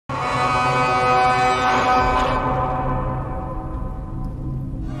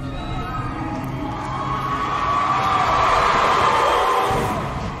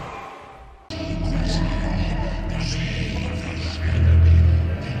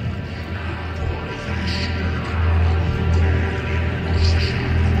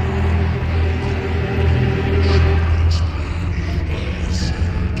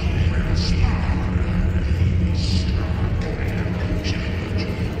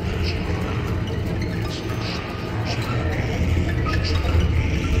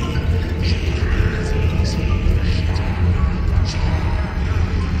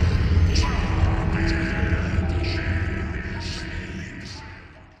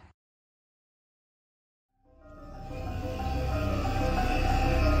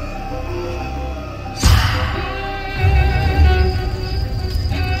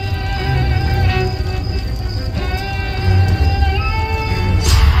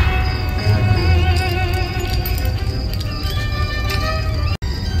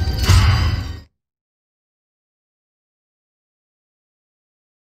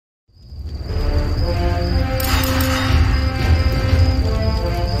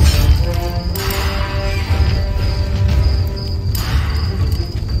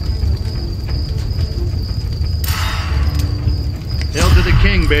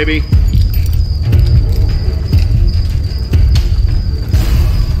baby.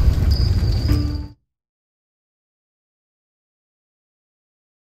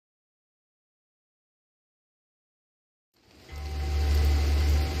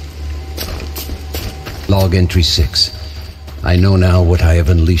 Log entry 6. I know now what I have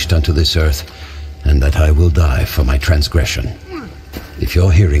unleashed onto this earth, and that I will die for my transgression. If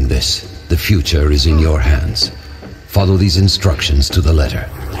you're hearing this, the future is in your hands. Follow these instructions to the letter.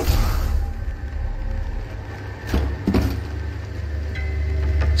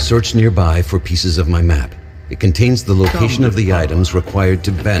 Search nearby for pieces of my map. It contains the location of the items required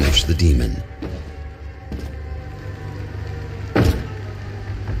to banish the demon.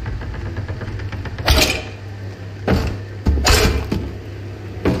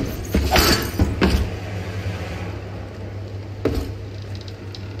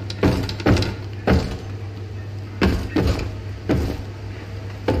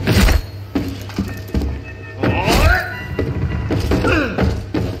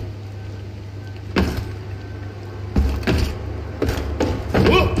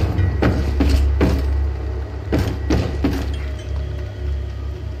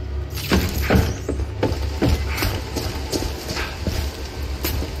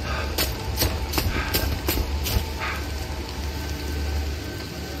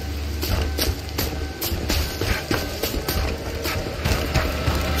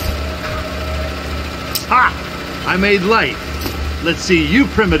 I made light. Let's see you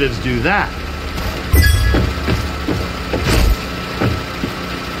primitives do that.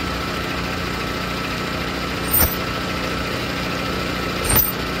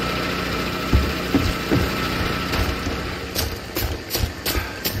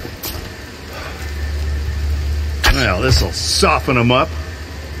 Well, this'll soften them up.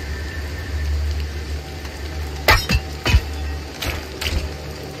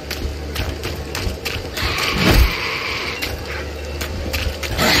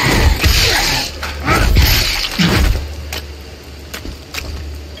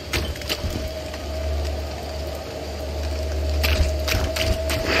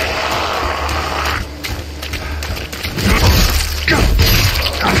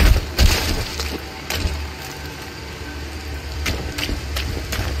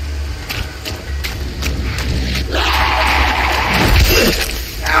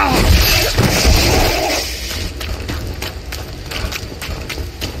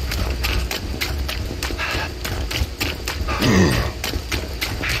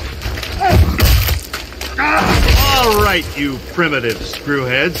 All right, you primitive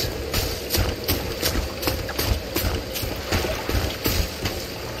screwheads.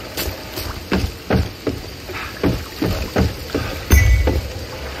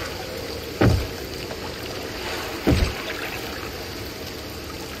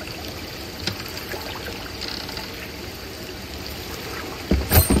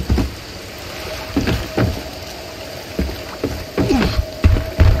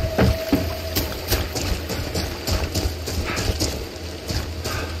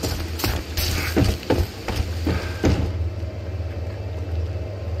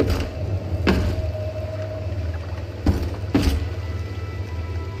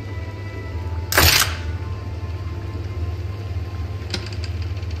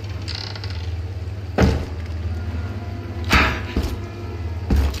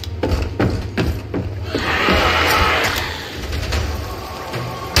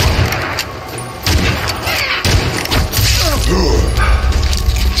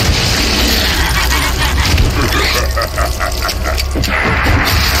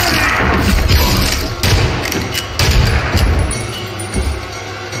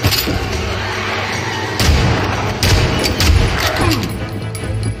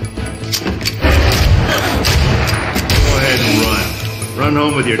 Run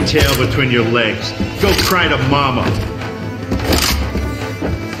home with your tail between your legs. Go cry to mama.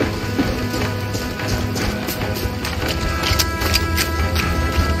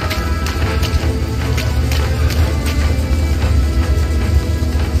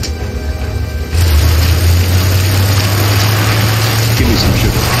 Give me some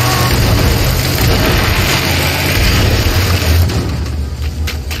sugar.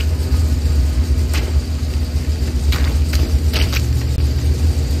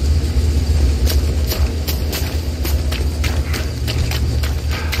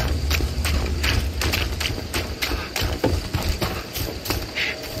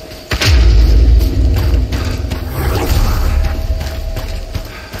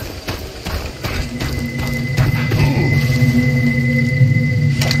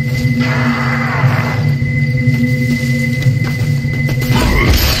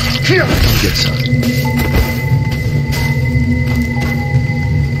 get some.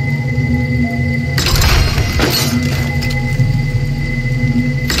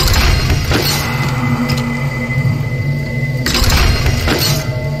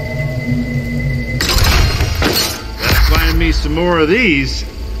 Find me some more of these.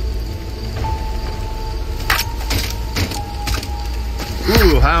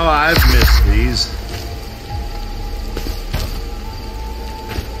 Ooh, how I've missed these.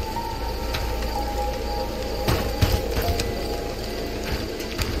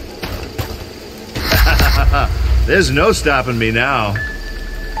 There's no stopping me now.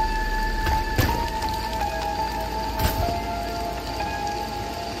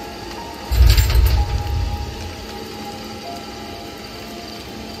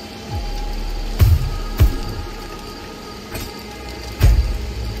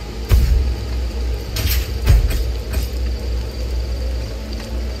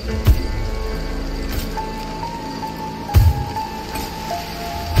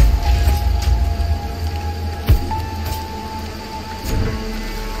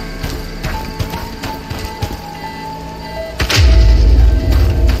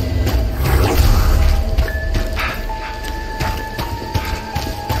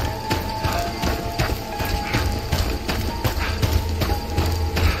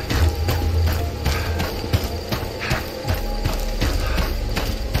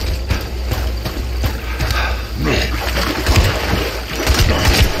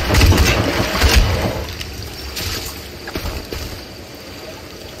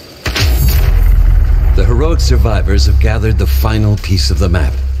 Survivors have gathered the final piece of the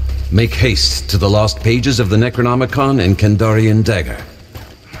map. Make haste to the lost pages of the Necronomicon and Kandarian Dagger.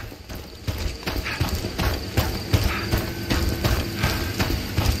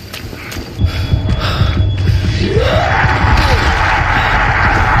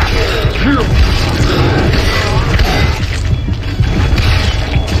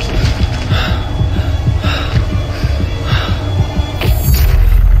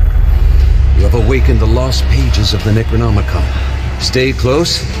 Awaken the lost pages of the Necronomicon. Stay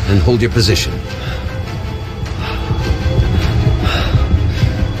close and hold your position.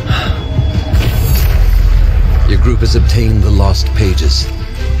 Your group has obtained the lost pages.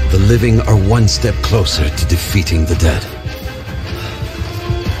 The living are one step closer to defeating the dead.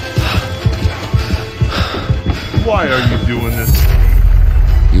 Why are you doing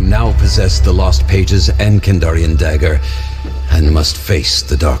this? You now possess the lost pages and Kandarian Dagger, and must face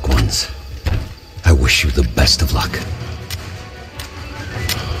the Dark Ones. I wish you the best of luck.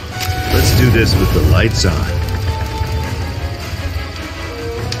 Let's do this with the lights on.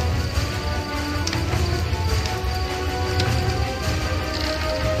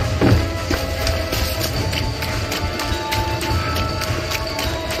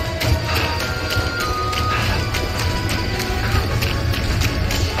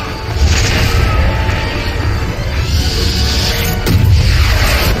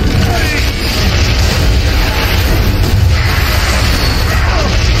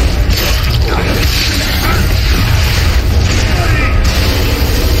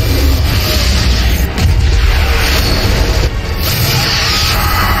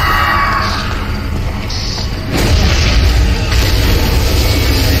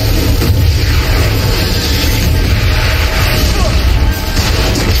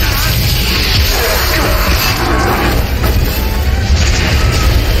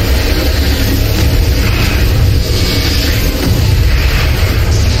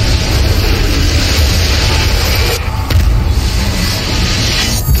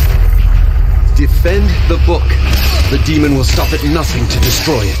 Defend the book. The demon will stop at nothing to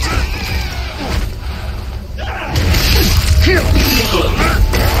destroy it.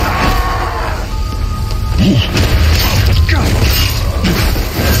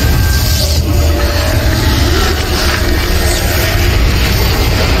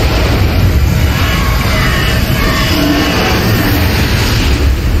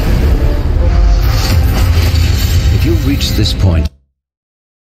 If you reach this point,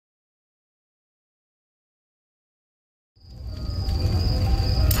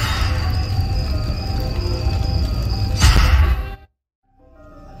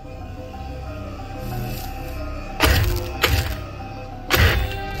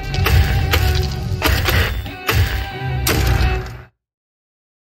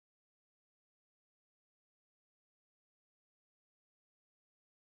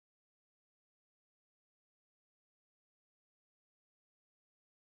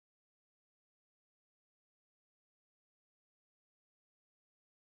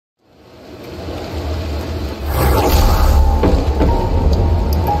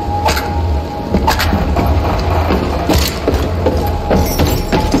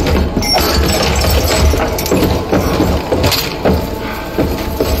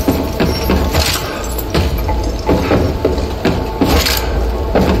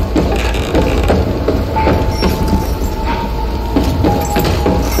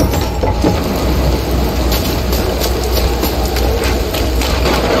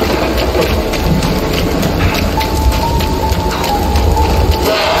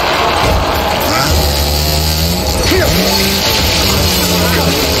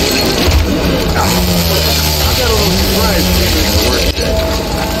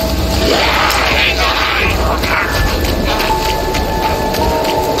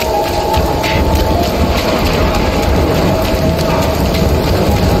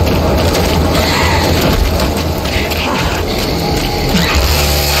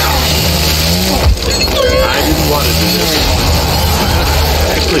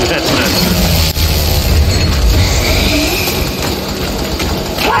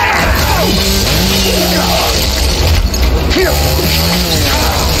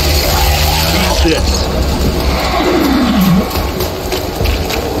 this.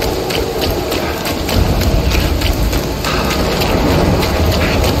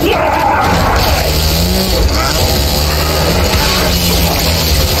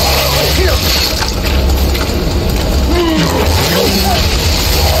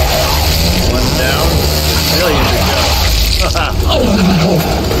 One down, a million to go.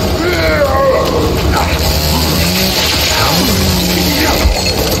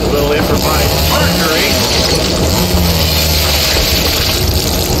 A little improvised archery.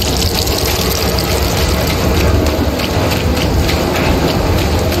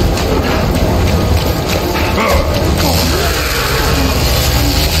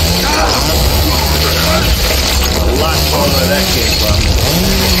 A lot more where that came from.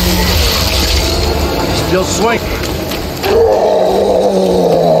 Still swinging.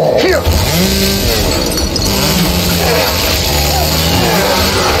 Here.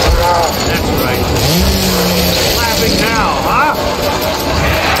 That's right. Laughing now, huh?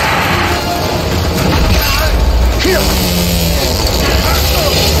 Here.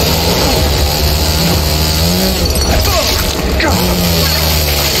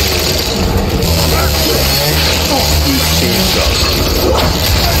 Each team goes.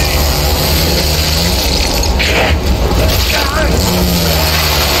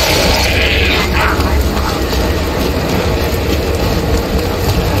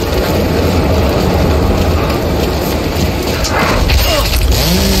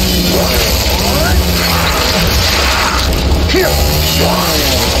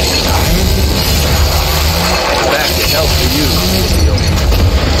 Back to help for you,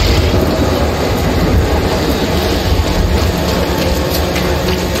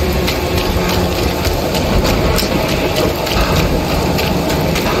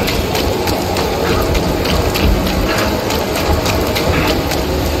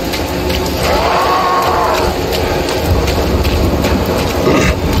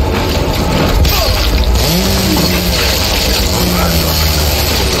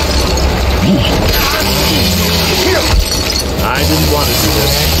 I didn't want to do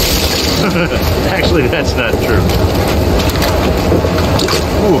this. Actually, that's not true.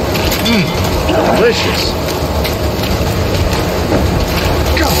 Ooh, delicious.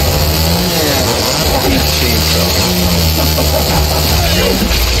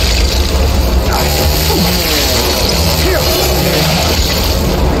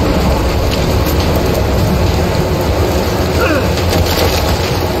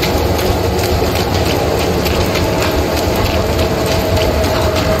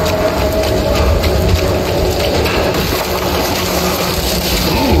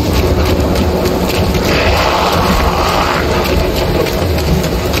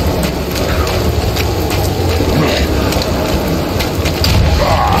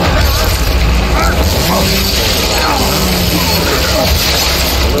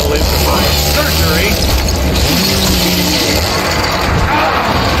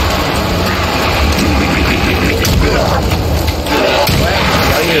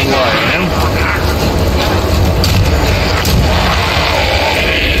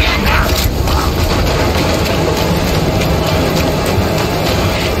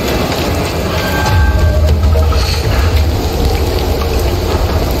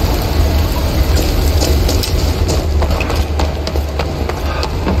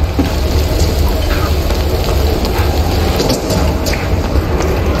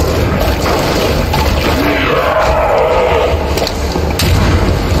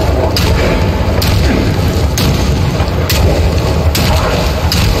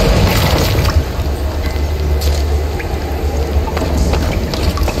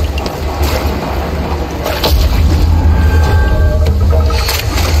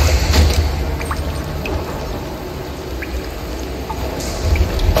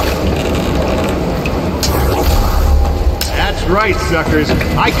 Right, suckers.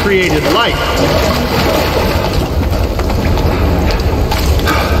 I created life.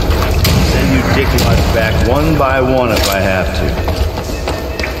 Send you dickwads back one by one if I have to.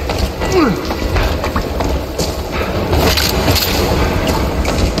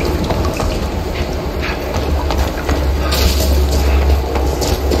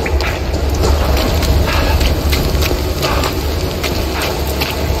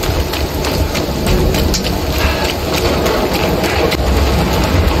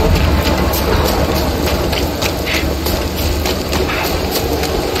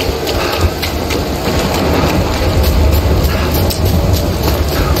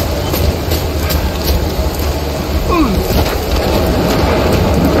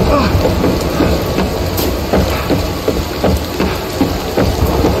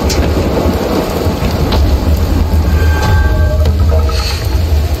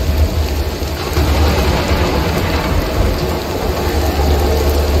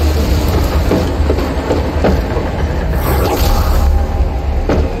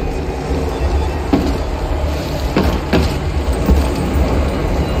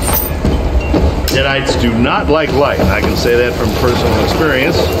 Deadites do not like light. I can say that from personal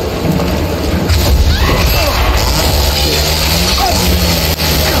experience.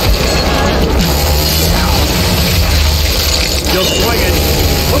 Still swinging.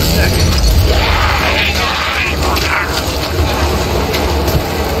 What's next?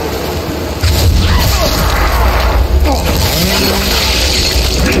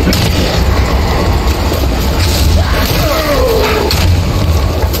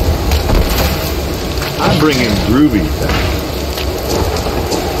 I'm bringing Groovy back.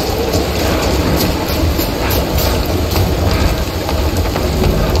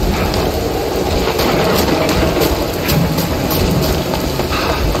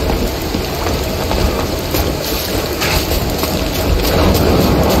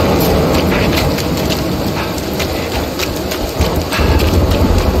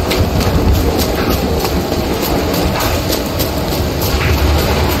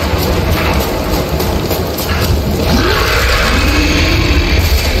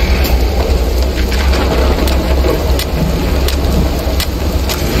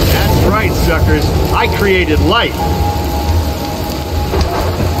 Suckers, I created light.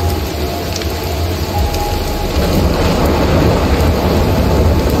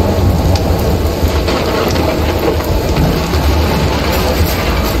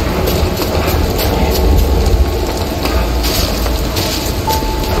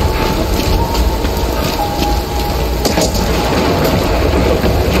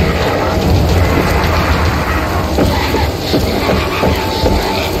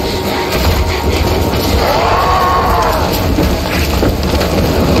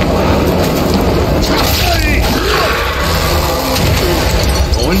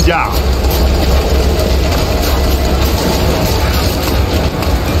 Down.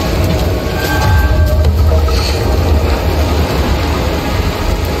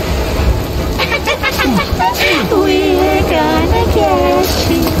 We're gonna get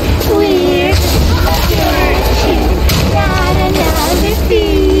you. We're gonna get you. Not another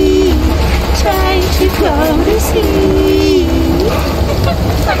thief trying to go to sea.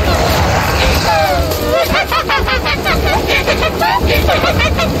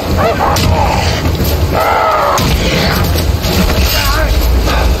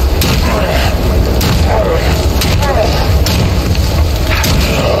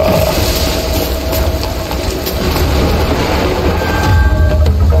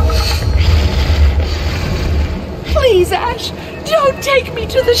 Please, Ash, don't take me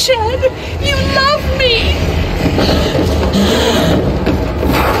to the shed. You love me.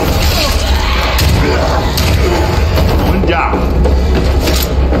 Going down.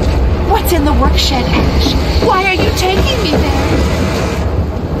 What's in the work shed, Ash? Why are you taking me there?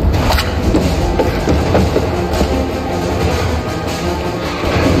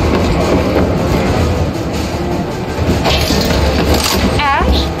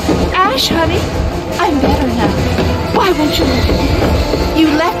 Ash, honey, I'm better now. Why won't you look at me? You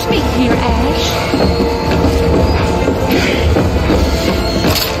left me here, Ash.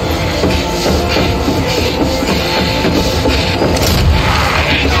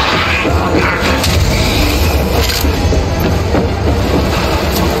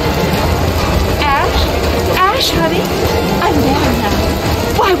 Ash, honey, I'm better now.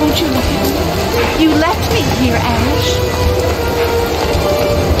 Why won't you look at me? You left me here, Ash.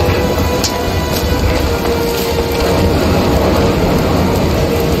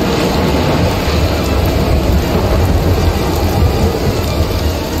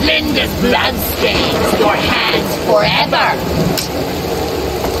 Linda's blood stains your hands forever.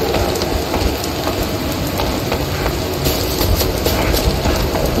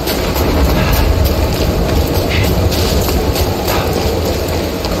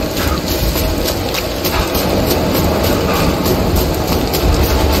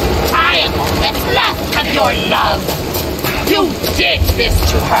 I am all that's left of your love. You did this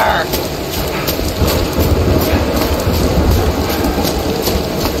to her.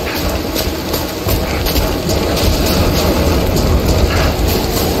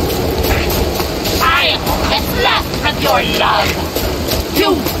 Your love.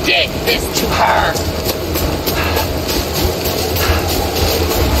 You did this to her.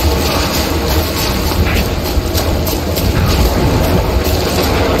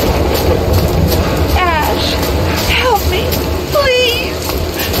 Ash, help me, please.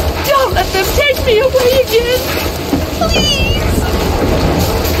 Don't let them take me away again. Please.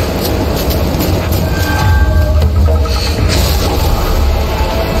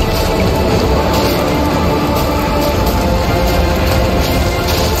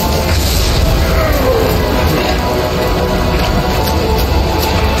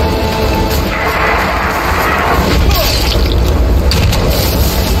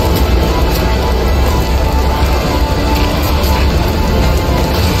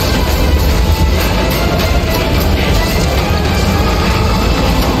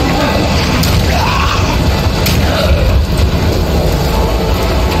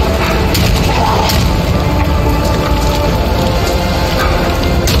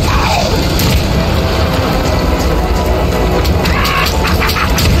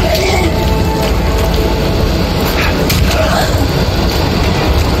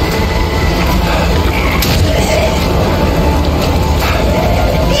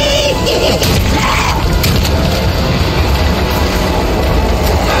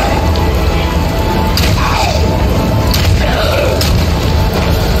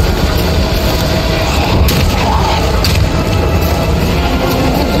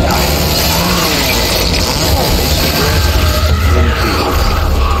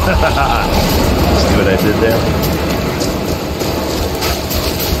 there.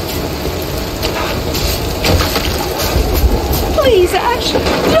 Please, Ash,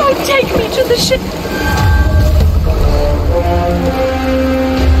 don't take me to the ship.